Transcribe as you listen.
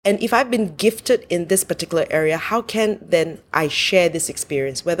And if I've been gifted in this particular area, how can then I share this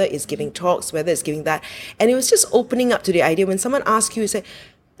experience, whether it's giving talks, whether it's giving that. And it was just opening up to the idea when someone asks you, say,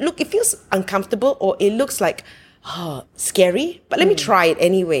 look, it feels uncomfortable or it looks like scary, but let me try it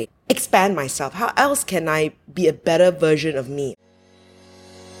anyway. Expand myself. How else can I be a better version of me?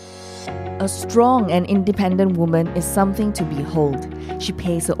 A strong and independent woman is something to behold. She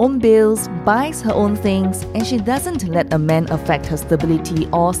pays her own bills, buys her own things, and she doesn't let a man affect her stability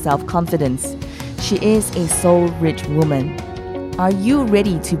or self-confidence. She is a soul-rich woman. Are you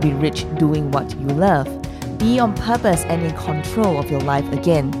ready to be rich doing what you love? Be on purpose and in control of your life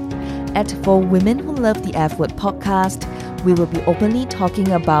again. At For Women Who Love the F Word podcast, we will be openly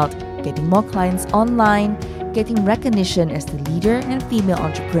talking about getting more clients online, getting recognition as the leader and female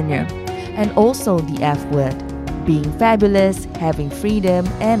entrepreneur, and also the F word, being fabulous, having freedom,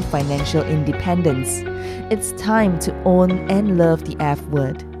 and financial independence. It's time to own and love the F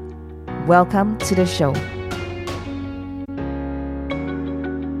word. Welcome to the show.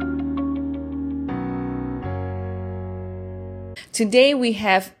 Today we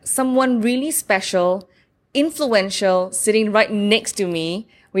have someone really special, influential, sitting right next to me.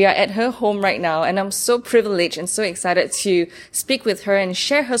 We are at her home right now, and I'm so privileged and so excited to speak with her and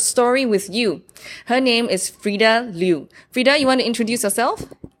share her story with you. Her name is Frida Liu. Frida, you want to introduce yourself?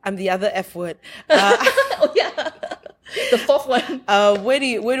 I'm the other F word. Oh yeah, the fourth one. Where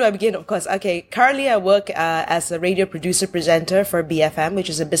do I begin? Of course. Okay. Currently, I work as a radio producer presenter for BFM, which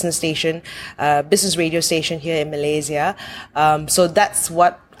is a business radio station here in Malaysia. So that's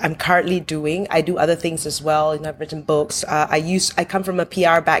what I'm currently doing. I do other things as well. I've written books. I come from a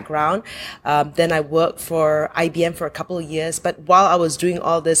PR background. Then I worked for IBM for a couple of years. But while I was doing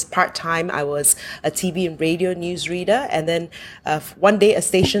all this part-time, I was a TV and radio newsreader. And then one day a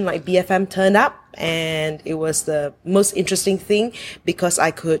station like BFM turned up. And it was the most interesting thing because I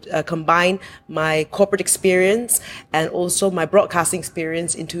could combine my corporate experience and also my broadcasting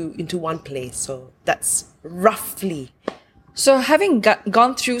experience into one place. So that's roughly. So having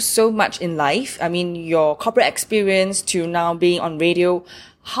gone through so much in life, I mean, your corporate experience to now being on radio,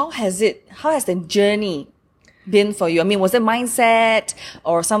 how has the journey been for you? I mean, was it mindset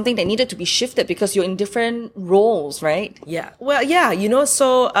or something that needed to be shifted because you're in different roles, right? Yeah. Well, yeah,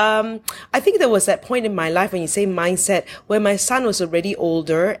 so I think there was that point in my life when you say mindset where my son was already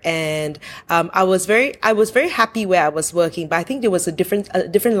older and I was very happy where I was working, but I think there was a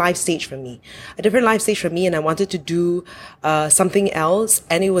different life stage for me. And I wanted to do something else,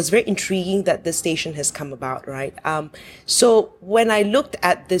 and it was very intriguing that this station has come about, right? So when I looked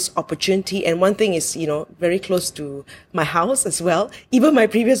at this opportunity, and one thing is, very close to my house as well. Even my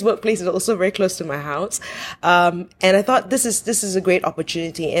previous workplace is also very close to my house. And I thought this is a great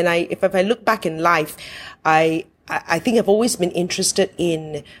opportunity. And if I look back in life, I think I've always been interested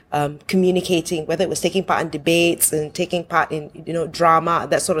in communicating, whether it was taking part in debates and taking part in drama,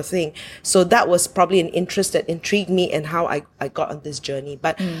 that sort of thing. So that was probably an interest that intrigued me and how I got on this journey.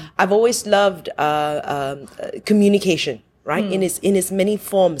 But I've always loved communication. Right? In its many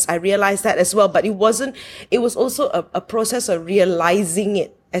forms. I realized that as well, but it was also a process of realizing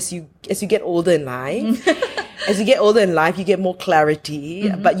it as you get older in life. As you get older in life, you get more clarity,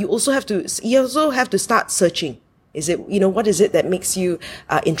 but you also have to start searching. Is it, what is it that makes you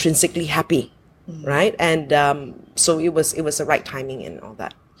intrinsically happy? Right? And so it was the right timing and all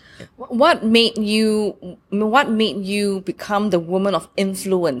that. What made you become the woman of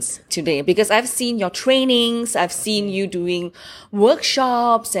influence today? Because I've seen your trainings, I've seen you doing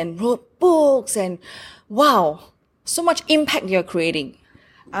workshops and wrote books, and wow, so much impact you're creating.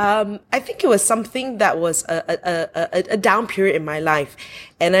 I think it was something that was a down period in my life.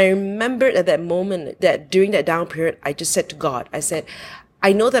 And I remembered at that moment that during that down period, I just said to God, I said,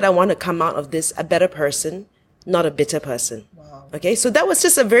 I know that I want to come out of this a better person, not a bitter person. Wow. Okay, so that was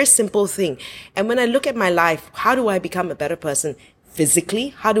just a very simple thing. And when I look at my life, how do I become a better person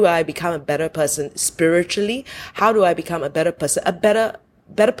physically? How do I become a better person spiritually? How do I become a better person, a better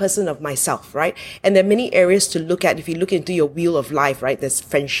person of myself, right? And there are many areas to look at if you look into your wheel of life, right? There's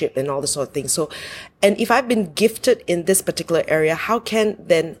friendship and all this sort of thing. So, and if I've been gifted in this particular area, how can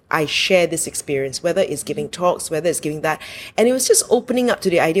then I share this experience, whether it's giving talks, whether it's giving that. And it was just opening up to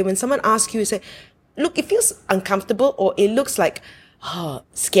the idea when someone asks you, say, look, it feels uncomfortable or it looks like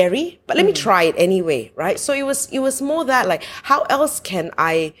scary, but let me try it anyway, right? So it was more that like, how else can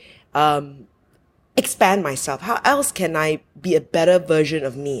I expand myself? How else can I be a better version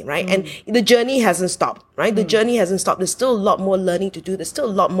of me, right? And the journey hasn't stopped, right? The journey hasn't stopped. There's still a lot more learning to do. There's still a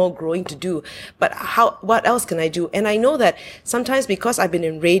lot more growing to do. But what else can I do? And I know that sometimes because I've been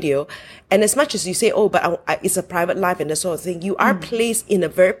in radio, and as much as you say, oh, but it's a private life and that sort of thing, you are placed in a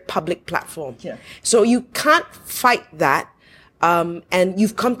very public platform. Yeah. So you can't fight that. And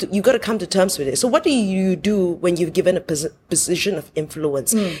you've got to come to terms with it. So what do you do when you've given a position of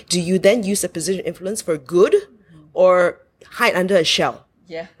influence? Do you then use the position of influence for good or hide under a shell?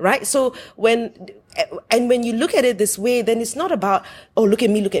 Yeah. Right? So when you look at it this way, then it's not about, oh, look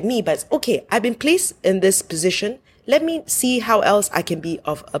at me, but it's, okay, I've been placed in this position. Let me see how else I can be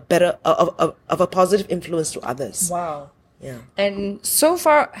of a positive influence to others. Wow. Yeah. And so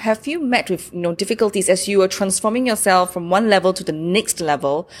far, have you met with difficulties as you are transforming yourself from one level to the next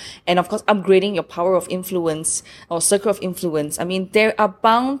level, and of course upgrading your power of influence or circle of influence? I mean, there are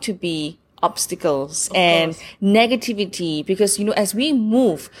bound to be obstacles and negativity because as we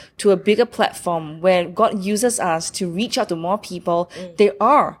move to a bigger platform where God uses us to reach out to more people, there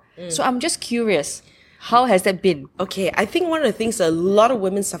are. So I'm just curious, how has that been? Okay, I think one of the things a lot of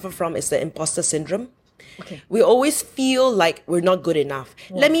women suffer from is the imposter syndrome. Okay. We always feel like we're not good enough.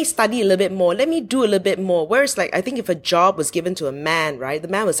 Let me study a little bit more. Let me do a little bit more. Whereas I think if a job was given to a man, right, the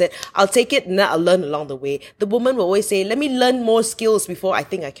man would say, I'll take it and then I'll learn along the way. The woman will always say, let me learn more skills before I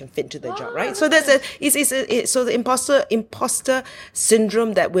think I can fit into the job, right? So so the imposter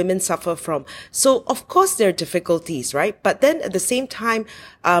syndrome that women suffer from. So of course there are difficulties, right? But then at the same time,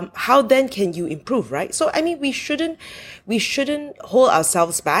 how then can you improve, right? So I mean, we shouldn't hold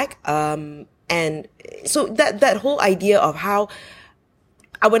ourselves back. And so that whole idea of how,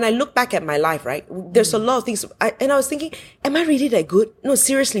 when I look back at my life, right, there's a lot of things, and I was thinking, am I really that good? No,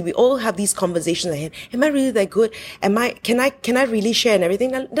 seriously, we all have these conversations ahead. Am I really that good? Can I really share and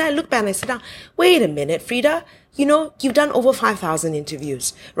everything? Then I look back and I sit down, wait a minute, Frida, you've done over 5,000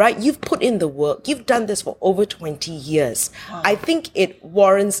 interviews, right? You've put in the work. You've done this for over 20 years. Wow. I think it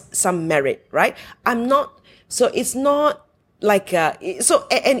warrants some merit, right? So it's not,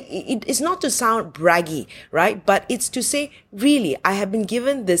 it's not to sound braggy, right? But it's to say, really, I have been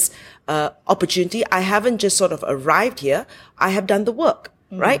given this opportunity. I haven't just sort of arrived here. I have done the work.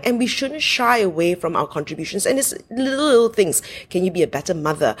 Right? And we shouldn't shy away from our contributions. And it's little things. Can you be a better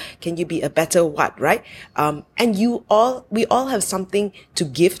mother? Can you be a better what? Right? And we all have something to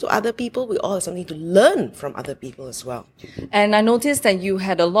give to other people. We all have something to learn from other people as well. And I noticed that you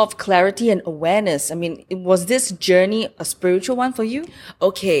had a lot of clarity and awareness. I mean, was this journey a spiritual one for you?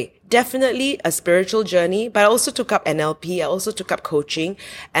 Okay. Definitely a spiritual journey, but I also took up NLP. I also took up coaching.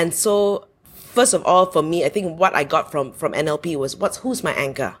 And so, first of all, for me, I think what I got from NLP was who's my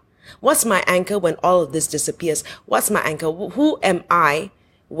anchor? What's my anchor when all of this disappears? What's my anchor? Who am I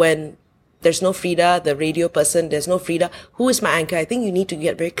when there's no Frida, the radio person, there's no Frida? Who is my anchor? I think you need to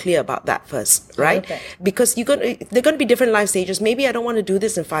get very clear about that first, right? Okay. Because there are going to be different life stages. Maybe I don't want to do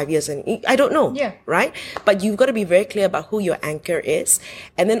this in 5 years, and I don't know, right? But you've got to be very clear about who your anchor is.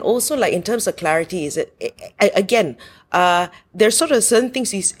 And then also, in terms of clarity, there's sort of certain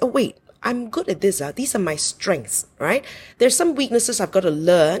things you say, oh, wait, I'm good at this. These are my strengths, right? There's some weaknesses I've got to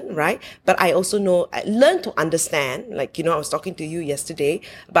learn, right? But I also learn to understand. I was talking to you yesterday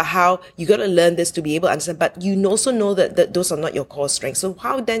about how you got to learn this to be able to understand, but you also know that those are not your core strengths. So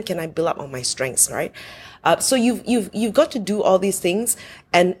how then can I build up on my strengths, right? So you've got to do all these things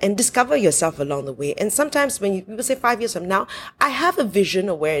and discover yourself along the way. And sometimes when people say 5 years from now, I have a vision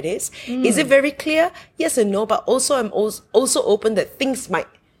of where it is. Is it very clear? Yes and no, but also I'm also open that things might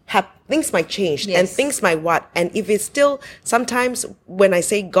change and things might what. And if it's still, sometimes when I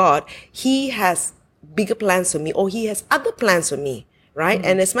say God, He has bigger plans for me or He has other plans for me, right?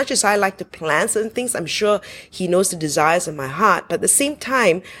 And as much as I like to plan certain things, I'm sure He knows the desires of my heart. But at the same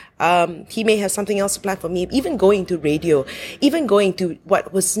time, He may have something else to plan for me. Even going to radio, even going to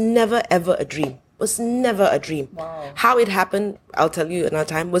what was never ever a dream. Was never a dream. Wow. How it happened, I'll tell you another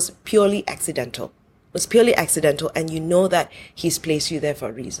time, was purely accidental. And you know that He's placed you there for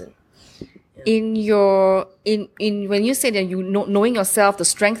a reason. In when you say that knowing yourself, the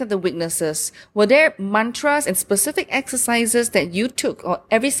strengths and the weaknesses, were there mantras and specific exercises that you took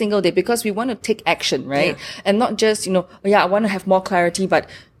every single day? Because we want to take action, right? Yeah. And not just, I want to have more clarity, but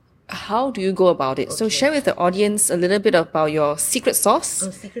how do you go about it? Okay. So share with the audience a little bit about your secret sauce.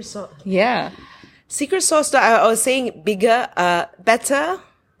 Oh, secret sauce. Yeah. Secret sauce, I was saying bigger, better,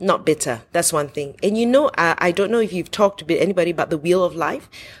 not bitter. That's one thing. And I don't know if you've talked to anybody about the wheel of life.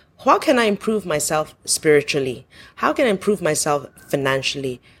 How can I improve myself spiritually? How can I improve myself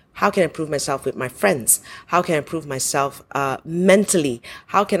financially? How can I improve myself with my friends? How can I improve myself mentally?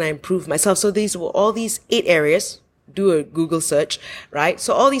 How can I improve myself? So these were all these 8 areas. Do a Google search, right?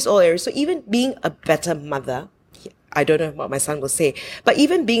 So all these areas. So even being a better mother, I don't know what my son will say, but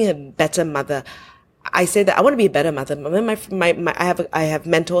even being a better mother, I say that I want to be a better mother. I have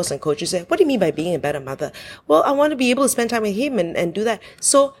mentors and coaches say, what do you mean by being a better mother? Well, I want to be able to spend time with him and do that.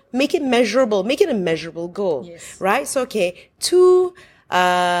 So make it measurable, make it a measurable goal, right? So, 52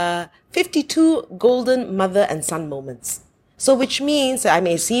 golden mother and son moments. So which means that I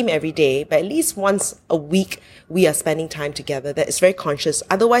may see him every day, but at least once a week, we are spending time together. That is very conscious.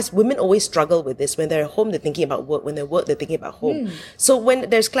 Otherwise, women always struggle with this. When they're at home, they're thinking about work. When they're work, they're thinking about home. So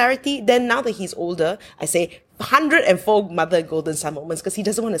when there's clarity, then now that he's older, I say 104 mother and golden son moments, because he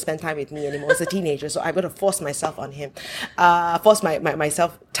doesn't want to spend time with me anymore as a teenager. So I'm going to force myself on him, force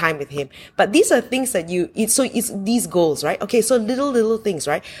myself time with him. But these are things that it's these goals, right? Okay, so little things,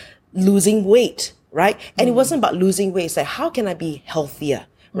 right? Losing weight. Right? And it wasn't about losing weight. It's like, how can I be healthier?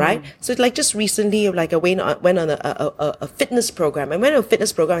 Right? So like just recently, like I went on a fitness program. I went on a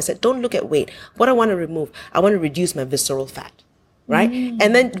fitness program. I said, don't look at weight. What I want to remove, I want to reduce my visceral fat. Right?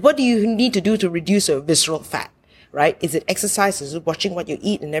 And then what do you need to do to reduce your visceral fat? Right? Is it exercise? Is it watching what you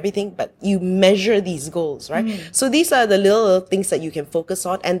eat and everything? But you measure these goals, right? So these are the little things that you can focus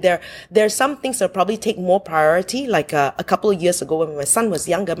on. And there are some things that probably take more priority. Like a couple of years ago when my son was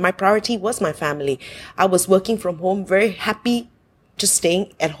younger, my priority was my family. I was working from home, very happy just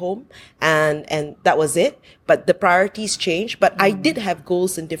staying at home, and that was it. But the priorities changed. But I did have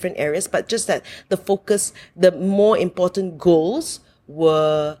goals in different areas, but just that the focus, the more important goals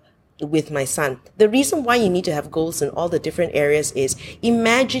were with my son. The reason why you need to have goals in all the different areas is,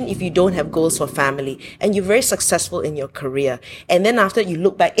 imagine if you don't have goals for family and you're very successful in your career, and then after you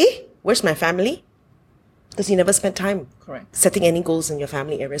look back, where's my family? Because you never spent time setting any goals in your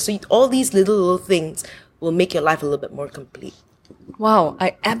family area. So all these little things will make your life a little bit more complete. Wow,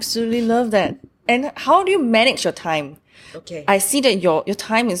 I absolutely love that. And how do you manage your time? Okay. I see that your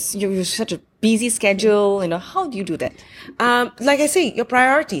time is, you're such a busy schedule, how do you do that? Like I say, your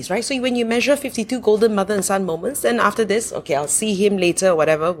priorities, right? So when you measure 52 golden mother and son moments, then after this, okay, I'll see him later or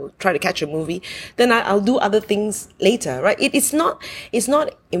whatever, we'll try to catch a movie, then I'll do other things later, right? It's not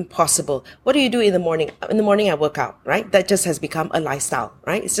impossible. What do you do in the morning? In the morning, I work out, right? That just has become a lifestyle,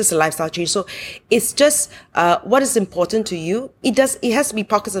 right? It's just a lifestyle change. So it's just, what is important to you. It has to be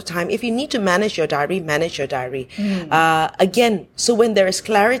pockets of time. If you need to manage your diary, manage your diary. Again, so when there is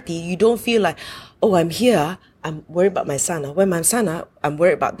clarity, you don't feel like, oh, I'm here, I'm worried about my son. When my son, I'm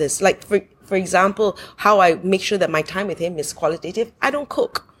worried about this. Like, for example, how I make sure that my time with him is qualitative. I don't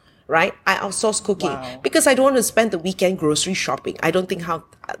cook, right? I outsource cooking because I don't want to spend the weekend grocery shopping. I don't think how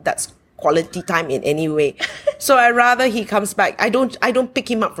that's quality time in any way. So I rather he comes back. I don't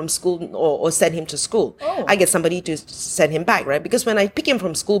pick him up from school or send him to school. I get somebody to send him back, right? Because when I pick him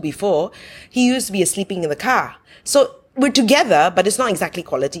from school before, he used to be sleeping in the car. So we're together, but it's not exactly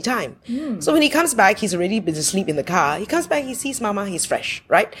quality time. So when he comes back, he's already been asleep in the car. He comes back, he sees mama, he's fresh,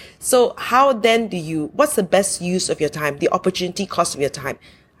 right? So how then what's the best use of your time? The opportunity cost of your time.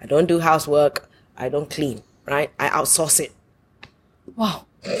 I don't do housework. I don't clean, right? I outsource it. Wow.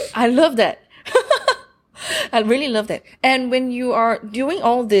 I love that. I really love that. And when you are doing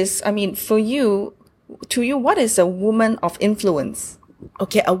all this, to you, what is a woman of influence?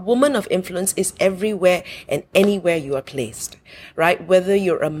 Okay, a woman of influence is everywhere and anywhere you are placed, right? Whether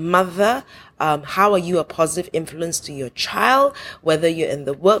you're a mother, how are you a positive influence to your child? Whether you're in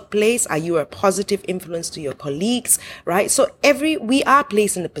the workplace, are you a positive influence to your colleagues, right? So we are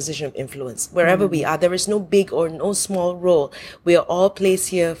placed in a position of influence wherever we are. There is no big or no small role. We are all placed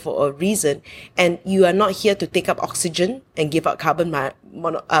here for a reason, and you are not here to take up oxygen and give out carbon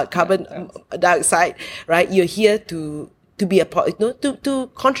dioxide, right? You're here to be to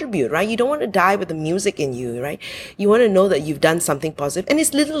contribute, right? You don't want to die with the music in you, right? You want to know that you've done something positive. And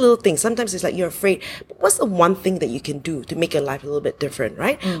it's little things. Sometimes it's like you're afraid. But what's the one thing that you can do to make your life a little bit different,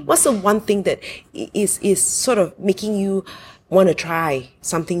 right? What's the one thing that is sort of making you want to try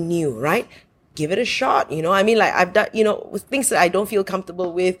something new, right? Give it a shot, like I've done, with things that I don't feel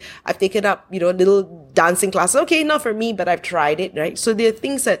comfortable with. I've taken up, little dancing classes. Okay, not for me, but I've tried it, right? So there are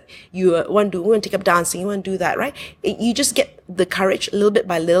things that you want to do. You want to take up dancing. You want to do that, right? You just get the courage little bit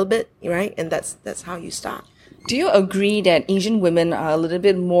by little bit, right? And that's how you start. Do you agree that Asian women are a little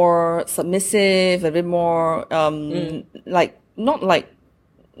bit more submissive, a bit more,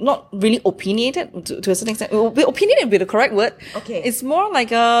 not really opinionated to a certain extent? Opinionated would be the correct word. Okay. It's more like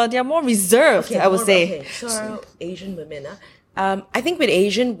they're more reserved, I would say. Okay. So Asian women, I think with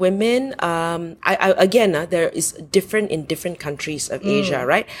Asian women, again, there is different in different countries of Asia,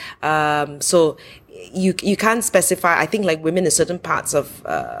 right? So you can't specify. I think like women in certain parts of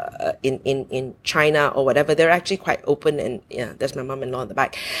in China or whatever, they're actually quite open, and yeah, there's my mom-in-law in the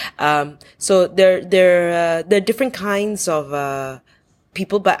back. So there are different kinds of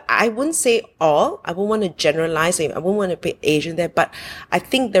people, but I wouldn't say all. I wouldn't want to generalize. I wouldn't want to put Asian there, but I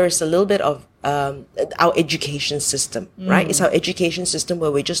think there is a little bit of our education system, right? It's our education system where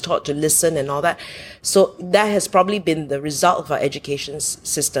we're just taught to listen and all that. So that has probably been the result of our education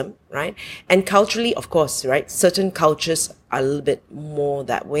system, right? And culturally, of course, right? Certain cultures are a little bit more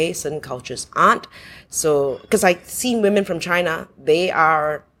that way. Certain cultures aren't. So, because I've seen women from China, they're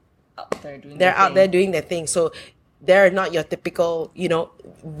out there doing their thing. So they're not your typical,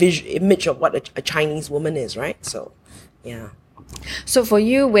 image of what a Chinese woman is, right? So, yeah. So for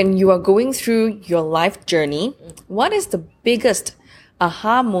you, when you are going through your life journey, what is the biggest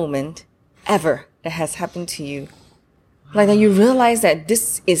aha moment ever that has happened to you? Like that you realize that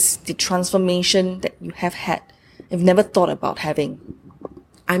this is the transformation that you have had, you've never thought about having.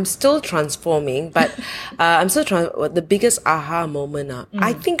 I'm still transforming, but the biggest aha moment.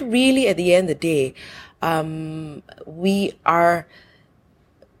 I think really at the end of the day, we are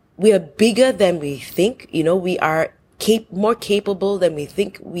bigger than we think. We are more capable than we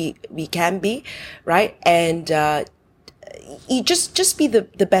think we can be, right? And you just be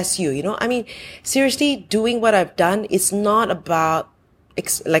the best you. I mean, seriously, doing what I've done, it's not about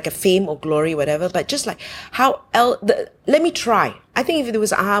like a fame or glory, whatever, but just like let me try. I think if there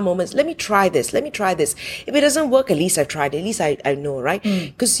was aha moments, let me try this. If it doesn't work, at least I've tried. At least I know, right?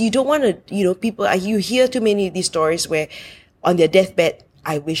 Because you don't want to, people, you hear too many of these stories where on their deathbed,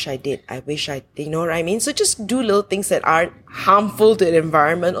 I wish I did. You know what I mean? So just do little things that aren't harmful to the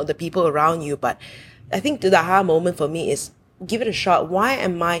environment or the people around you. But I think the aha moment for me is give it a shot. Why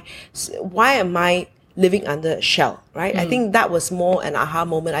am I living under a shell, right? I think that was more an aha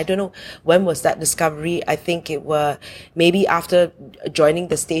moment. I don't know when was that discovery. I think it was maybe after joining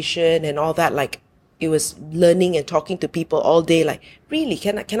the station and all that, like it was learning and talking to people all day. Like, really,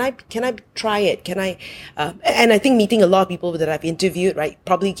 can I try it? And I think meeting a lot of people that I've interviewed, right,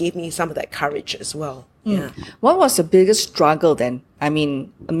 probably gave me some of that courage as well. Yeah. What was the biggest struggle then? I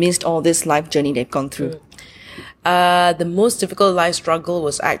mean, amidst all this life journey they've gone through. The most difficult life struggle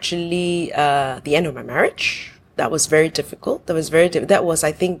was actually the end of my marriage. That was very difficult. That was,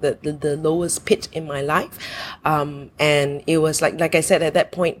 I think, the lowest pit in my life. And it was like I said, at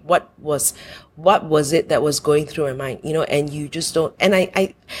that point, what was it that was going through my mind, and you just don't, and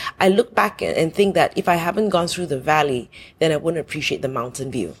I look back and think that if I haven't gone through the valley, then I wouldn't appreciate the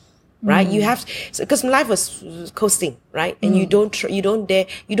mountain view. Right? You have to, because life was coasting, right? And you don't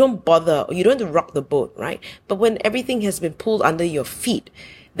bother, or you don't have to rock the boat, right? But when everything has been pulled under your feet,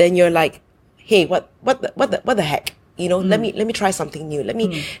 then you're like, hey, what the heck? Let me try something new. Let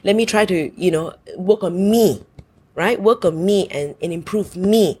me try to, work on me, right? Work on me and improve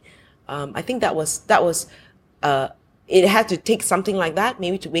me. I think that was, it had to take something like that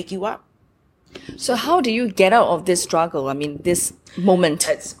maybe to wake you up. So how do you get out of this struggle? I mean, this moment.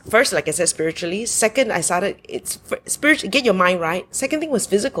 First, like I said, spiritually. Second, I started, spiritual, get your mind right. Second thing was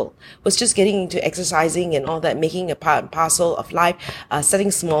physical, was just getting into exercising and all that, making a part and parcel of life,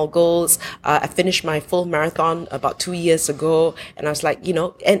 setting small goals. I finished my full marathon about 2 years ago. And I was like,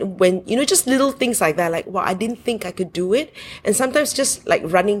 and when, just little things like that, like, wow, I didn't think I could do it. And sometimes just like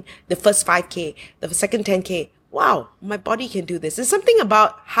running the first 5K, the second 10K, wow, my body can do this. There's something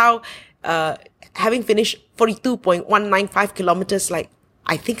about how, having finished 42.195 kilometers, like,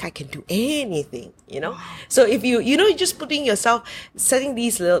 I think I can do anything, So if you're just putting yourself, setting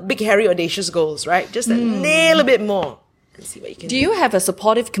these little big, hairy, audacious goals, right? Just nail a bit more and see what you can do. Do you have a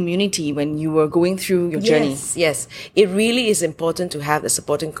supportive community when you were going through your journey? Yes. It really is important to have a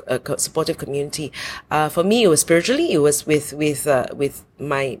supportive community. For me, it was spiritually. It was with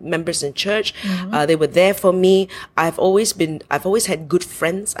my members in church. They were there for me. I've always had good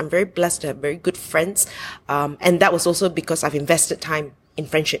friends. I'm very blessed to have very good friends. And that was also because I've invested time in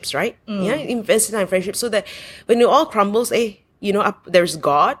friendships, right? Yeah, invested time in friendships, so that when it all crumbles, there's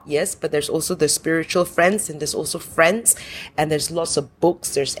God, yes, but there's also the spiritual friends, and there's also friends, and there's lots of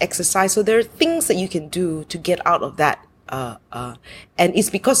books, there's exercise. So there are things that you can do to get out of that. And it's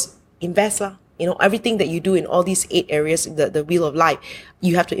because invest, everything that you do in all these 8 areas, the wheel of life,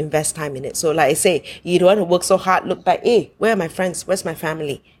 you have to invest time in it. So like I say, you don't want to work so hard, look back, hey, where are my friends? Where's my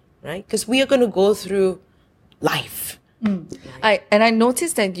family? Right? Because we are going to go through life. I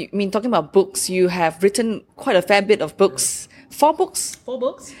noticed that talking about books, you have written quite a fair bit of books. 4 books? 4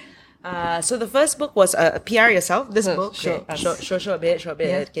 books. So the first book was PR Yourself. This book, show us. show a bit.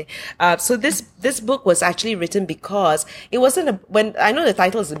 Yeah. Okay. So this book was actually written because it wasn't when I know the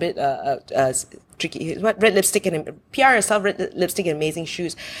title is a bit tricky. What Red Lipstick and PR Yourself, Red Lipstick and Amazing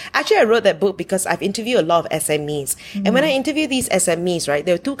Shoes. Actually, I wrote that book because I've interviewed a lot of SMEs, and when I interview these SMEs, right,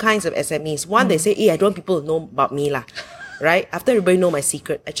 there are two kinds of SMEs. One, they say, "Hey, I don't want people to know about me lah." Right? After everybody know my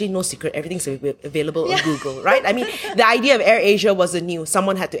secret. Actually, no secret. Everything's available on Google, right? I mean, the idea of AirAsia wasn't new.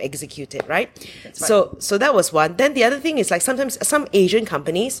 Someone had to execute it, right? So that was one. Then the other thing is like sometimes some Asian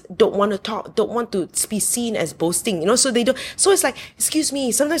companies don't want to talk, don't want to be seen as boasting, so they don't. So it's like, excuse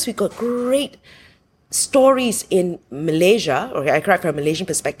me, sometimes we got great stories in Malaysia, or I correct from a Malaysian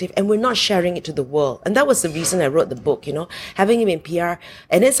perspective, and we're not sharing it to the world. And that was the reason I wrote the book, having him in PR.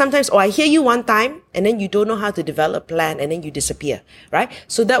 And then sometimes, I hear you one time, and then you don't know how to develop a plan, and then you disappear, right?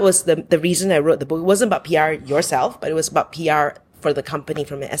 So that was the reason I wrote the book. It wasn't about PR yourself, but it was about PR for the company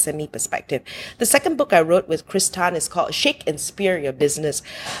from an SME perspective. The second book I wrote with Chris Tan is called Shake and Spear Your Business.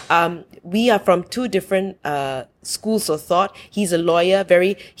 We are from two different schools of thought. He's a lawyer,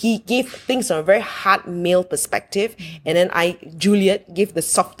 he gave things from a very hard male perspective, and then Juliet, gave the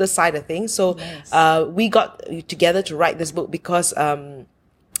softer side of things. So we got together to write this book because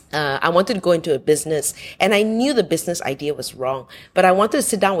I wanted to go into a business, and I knew the business idea was wrong, but I wanted to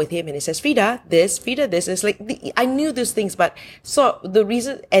sit down with him, and he says, Frida, this. It's like, I knew those things, but so the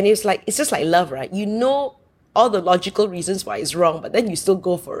reason, and it's just like love, right? All the logical reasons why it's wrong, but then you still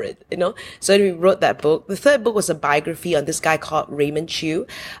go for it, So we wrote that book. The third book was a biography on this guy called Raymond Chew.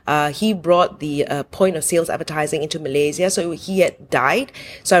 He brought the point of sales advertising into Malaysia. So he had died.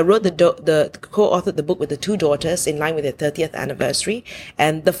 So I wrote the co-authored the book with the two daughters in line with their 30th anniversary.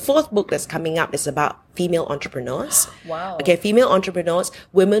 And the fourth book that's coming up is about female entrepreneurs. Wow. Okay, female entrepreneurs,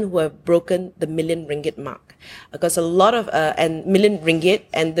 women who have broken the million ringgit mark. Because a lot of, and million ringgit,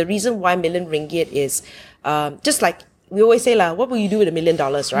 and the reason why million ringgit is, just like we always say, what will you do with $1 million,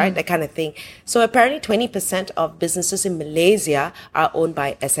 right? That kind of thing. So apparently 20% of businesses in Malaysia are owned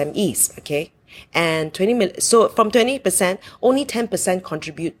by SMEs, okay? And so from 20%, only 10%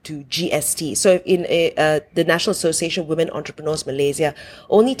 contribute to GST. So in the National Association of Women Entrepreneurs Malaysia,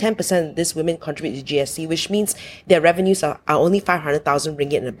 only 10% of these women contribute to GST, which means their revenues are only 500,000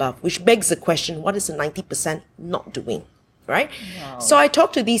 ringgit and above, which begs the question, what is the 90% not doing? Right? Wow. So I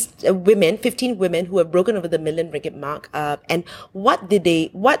talked to these women, 15 women who have broken over the million ringgit mark, and what did they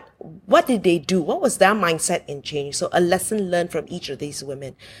do? What was their mindset in change? So a lesson learned from each of these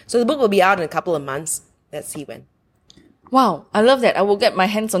women. So the book will be out in a couple of months. Let's see when. Wow, I love that. I will get my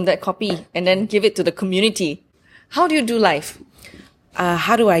hands on that copy and then give it to the community. How do you do life?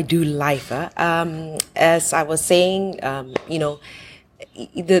 How do I do life? As I was saying, the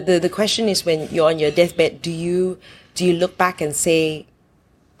question is, when you're on your deathbed, do you look back and say,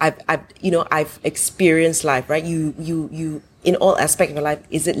 I've experienced life, right? You in all aspects of your life,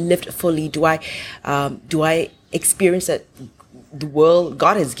 is it lived fully? Do I experience that the world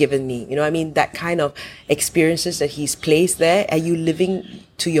God has given me? That kind of experiences that He's placed there. Are you living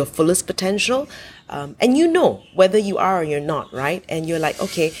to your fullest potential? And whether you are or you're not, right? And you're like,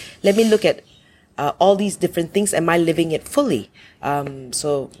 okay, let me look at all these different things. Am I living it fully?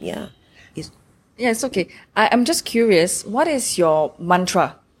 Yeah, it's okay. I'm just curious, what is your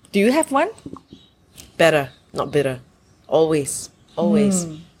mantra? Do you have one? Better, not bitter. Always.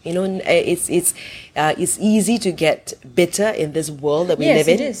 It's easy to get bitter in this world that we live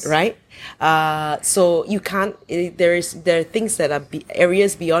in, is. Right? So you can't. There are things that are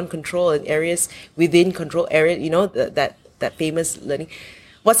areas beyond control and areas within control. That famous learning.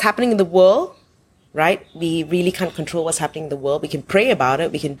 What's happening in the world? Right? We really can't control what's happening in the world. We can pray about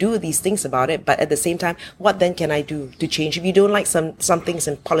it. We can do these things about it. But at the same time, what then can I do to change? If you don't like some things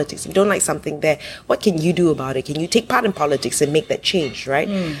in politics, if you don't like something there, what can you do about it? Can you take part in politics and make that change? Right?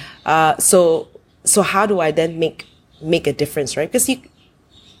 So how do I then make a difference? Right? Because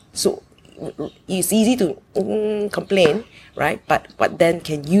it's easy to complain, right? But what then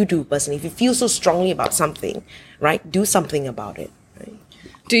can you do personally? If you feel so strongly about something, right? Do something about it.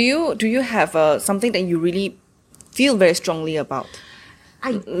 Do you have something that you really feel very strongly about?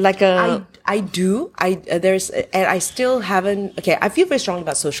 I do. I still haven't. Okay, I feel very strongly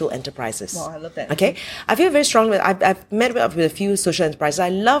about social enterprises. Wow, I love that. Okay, I feel very strongly. I've met with a few social enterprises. I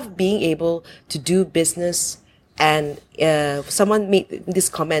love being able to do business, and someone made this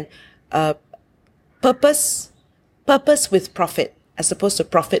comment: purpose with profit, as opposed to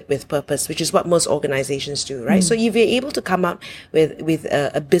profit with purpose, which is what most organizations do, right? So if you're able to come up with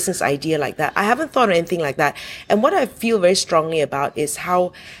a business idea like that, I haven't thought of anything like that. And what I feel very strongly about is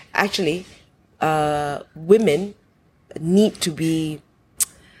how actually women need to be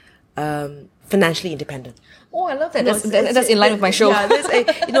financially independent. Oh, I love that. That's in line with my show.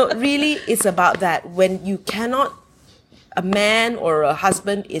 Yeah, really, it's about that. When you cannot, a man or a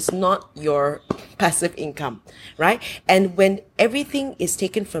husband is not your passive income, right? And when everything is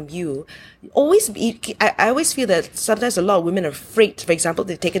taken from you, I always feel that sometimes a lot of women are afraid. For example,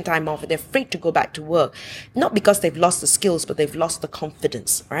 they've taken time off and they're afraid to go back to work, not because they've lost the skills, but they've lost the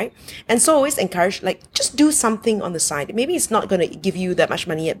confidence, right? And so I always encourage, like, just do something on the side. Maybe it's not going to give you that much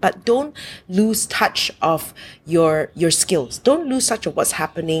money yet, but don't lose touch of your skills. Don't lose touch of what's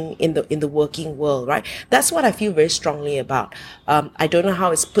happening in the working world, right? That's what I feel very strongly about. I don't know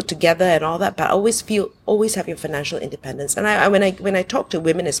how it's put together and all that, but I always have your financial independence. And when I talk to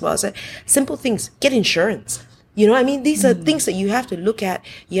women as well, I say simple things: get insurance. You know, I mean, these are things that you have to look at.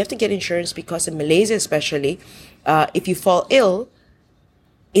 You have to get insurance because in Malaysia, especially, if you fall ill,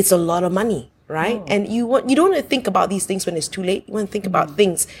 it's a lot of money, right? And you don't want to think about these things when it's too late. You want to think about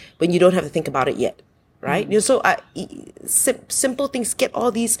things when you don't have to think about it yet, right? So simple things, get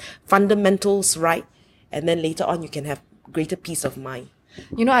all these fundamentals right, and then later on you can have greater peace of mind.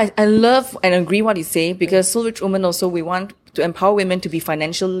 You know, I love and agree what you say, because Soul Rich Woman also, we want to empower women to be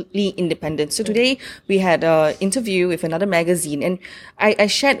financially independent. So today we had an interview with another magazine, and I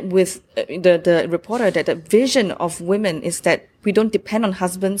shared with the reporter that the vision of women is that we don't depend on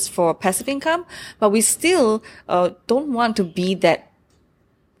husbands for passive income, but we still don't want to be that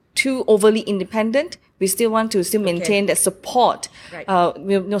too overly independent. We still want to maintain that support. Right.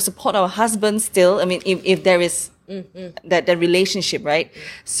 We support our husbands still. I mean, if there is that relationship, right?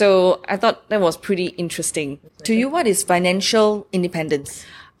 So I thought that was pretty interesting. To you, what is financial independence?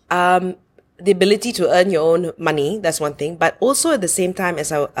 The ability to earn your own money, that's one thing. But also at the same time,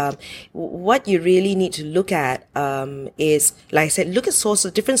 what you really need to look at is, like I said, look at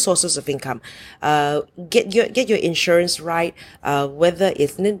different sources of income. Get your insurance right. Whether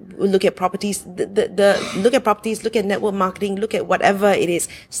it's look at properties, look at properties, look at network marketing, look at whatever it is,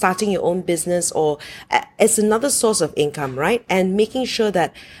 starting your own business, or it's another source of income, right? And making sure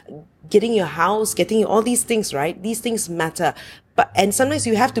that getting your house, getting all these things right. These things matter. And sometimes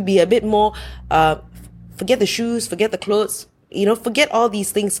you have to be a bit more, forget the shoes, forget the clothes, forget all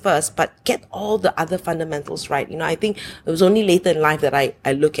these things first, but get all the other fundamentals right. I think it was only later in life that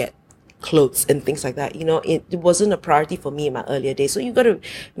I look at clothes and things like that. It wasn't a priority for me in my earlier days. So you got to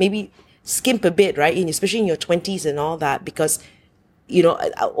maybe skimp a bit, right? Especially in your 20s and all that, because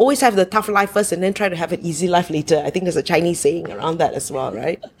I always have the tough life first and then try to have an easy life later. I think there's a Chinese saying around that as well,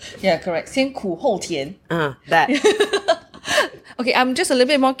 right? Yeah, correct. 先苦后甜. That. Okay, I'm just a little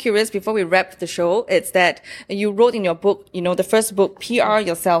bit more curious before we wrap the show. It's that you wrote in your book, the first book, PR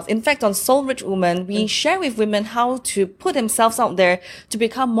Yourself. In fact, on Soul Rich Woman, we share with women how to put themselves out there to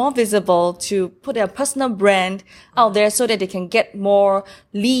become more visible, to put their personal brand out there so that they can get more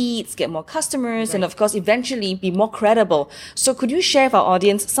leads, get more customers, and of course, eventually be more credible. So could you share with our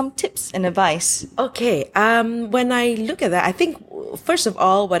audience some tips and advice? Okay. When I look at that, I think, first of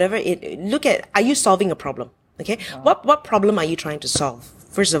all, are you solving a problem? Okay. What problem are you trying to solve?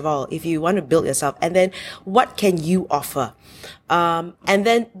 First of all, if you want to build yourself, and then what can you offer? And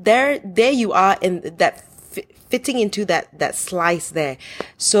then there you are in that fitting into that slice there.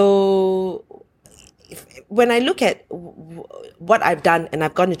 So when I look at what I've done, and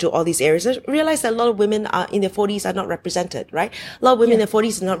I've gone into all these areas, I realize that a lot of women in their 40s are not represented, right? A lot of women in their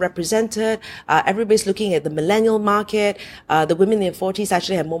 40s are not represented. Everybody's looking at the millennial market. The women in their 40s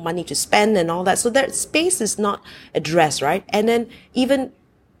actually have more money to spend and all that. So that space is not addressed, right? And then even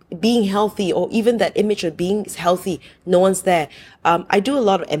being healthy, or even that image of being healthy, no one's there. I do a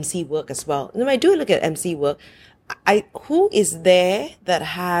lot of MC work as well. And when I do look at MC work, who is there that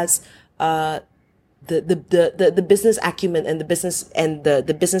has the business acumen and the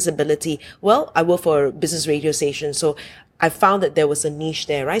business ability? Well, I work for a business radio station, so I found that there was a niche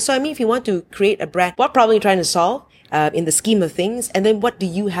there, right? So I mean, if you want to create a brand, what problem are you trying to solve in the scheme of things, and then what do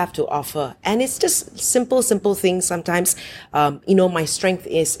you have to offer? And it's just simple things. Sometimes, my strength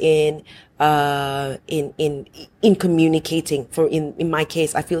is in communicating. In my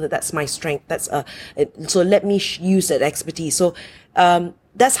case, I feel that that's my strength. So let me use that expertise. So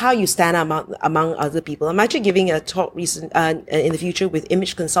that's how you stand out among other people. I'm actually giving a talk in the future with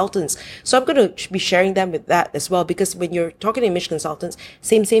image consultants. So I'm going to be sharing them with that as well, because when you're talking to image consultants,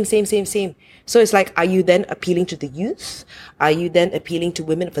 same. So it's like, are you then appealing to the youth? Are you then appealing to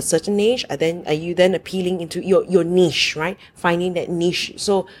women of a certain age? Are you then appealing into your niche, right? Finding that niche.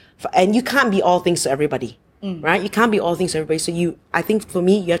 So, and you can't be all things to everybody. Right? You can't be all things to everybody. So I think for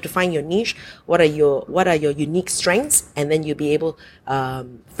me, you have to find your niche. What are your unique strengths? And then you'll be able,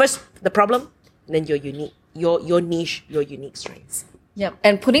 first the problem, then your niche, your unique strengths. Yeah,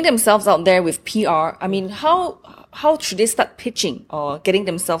 and putting themselves out there with PR. I mean, how should they start pitching or getting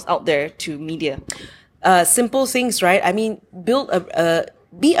themselves out there to media? Simple things, right? I mean,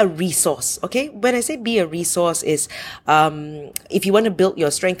 be a resource, okay? When I say be a resource is, if you want to build your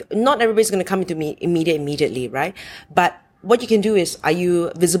strength, not everybody's going to come into media immediately, right? But what you can do is, are you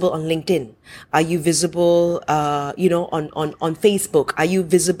visible on LinkedIn? Are you visible, on Facebook? Are you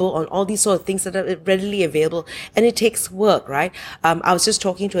visible on all these sort of things that are readily available? And it takes work, right? I was just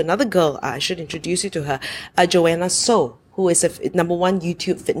talking to another girl. I should introduce you to her, Joanna So, who is a #1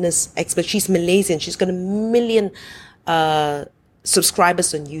 YouTube fitness expert. She's Malaysian. She's got 1 million,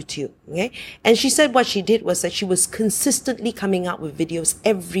 subscribers on YouTube. Okay. And she said what she did was that she was consistently coming out with videos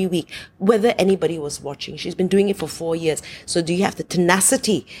every week, whether anybody was watching. She's been doing it for 4 years. So do you have the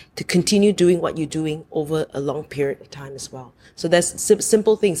tenacity to continue doing what you're doing over a long period of time as well? So there's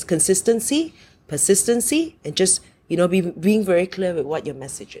simple things, consistency, persistency, and just, being very clear with what your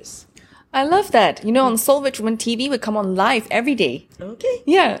message is. I love that. On Soul Rich Woman TV, we come on live every day. Okay.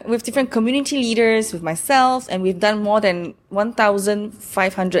 Yeah, with different community leaders, with myself, and we've done more than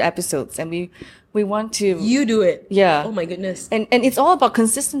 1,500 episodes, and we want to... You do it. Yeah. Oh my goodness. And it's all about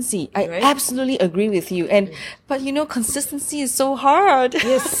consistency. I Right. absolutely agree with you. But consistency is so hard.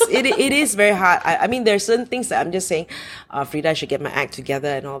 Yes, it is very hard. I mean, there are certain things that I'm just saying, Frida, I should get my act together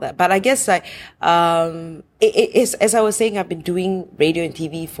and all that. But I guess it is, as I was saying, I've been doing radio and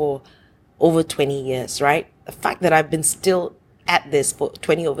TV for over 20 years, right? The fact that I've been still at this for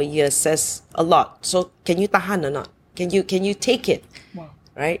 20 over years says a lot. So can you tahan or not? Can you take it? Wow.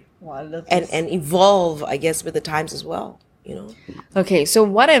 Right? Wow, I love this. And evolve, I guess, with the times as well, Okay, so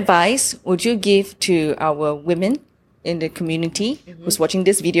what advice would you give to our women in the community who's watching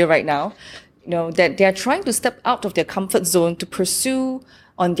this video right now? That they're trying to step out of their comfort zone to pursue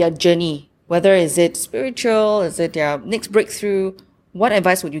on their journey, whether is it spiritual, is it their next breakthrough? What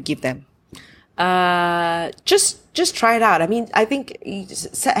advice would you give them? Just try it out. I mean, I think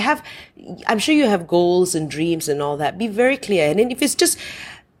I'm sure you have goals and dreams and all that. Be very clear. And then if it's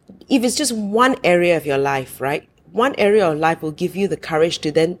just one area of your life, right? One area of life will give you the courage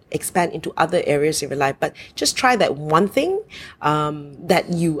to then expand into other areas of your life. But just try that one thing, that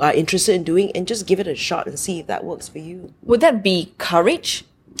you are interested in doing, and just give it a shot and see if that works for you. Would that be courage?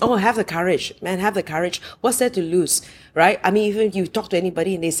 Oh, have the courage, man. Have the courage. What's there to lose, right? I mean, even if you talk to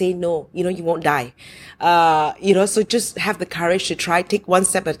anybody and they say no, you won't die. So just have the courage to try, take one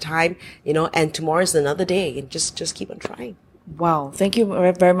step at a time, and tomorrow's another day, and just keep on trying. Wow. Thank you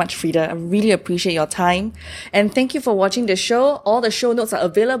very much, Frida. I really appreciate your time. And thank you for watching the show. All the show notes are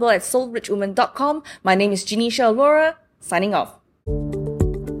available at soulrichwoman.com. My name is Janisha Alora, signing off.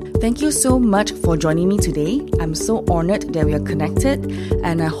 Thank you so much for joining me today. I'm so honored that we are connected,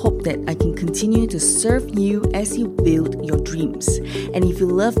 and I hope that I can continue to serve you as you build your dreams. And if you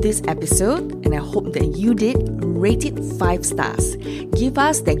love this episode, and I hope that you did, rate it 5 stars. Give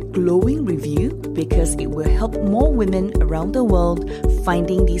us that glowing review because it will help more women around the world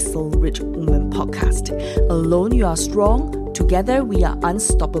finding the Soul Rich Woman podcast. Alone you are strong, together we are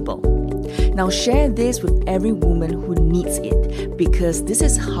unstoppable. Now share this with every woman who needs it, because this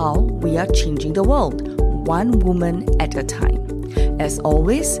is how we are changing the world, one woman at a time. As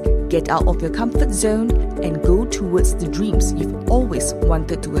always, get out of your comfort zone and go towards the dreams you've always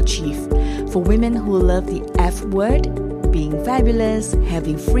wanted to achieve. For women who love the F word, being fabulous,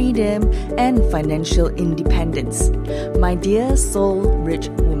 having freedom, and financial independence. My dear soul rich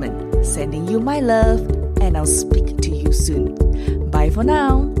woman, sending you my love, and I'll speak to you soon. Bye for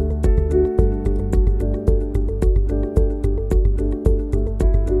now.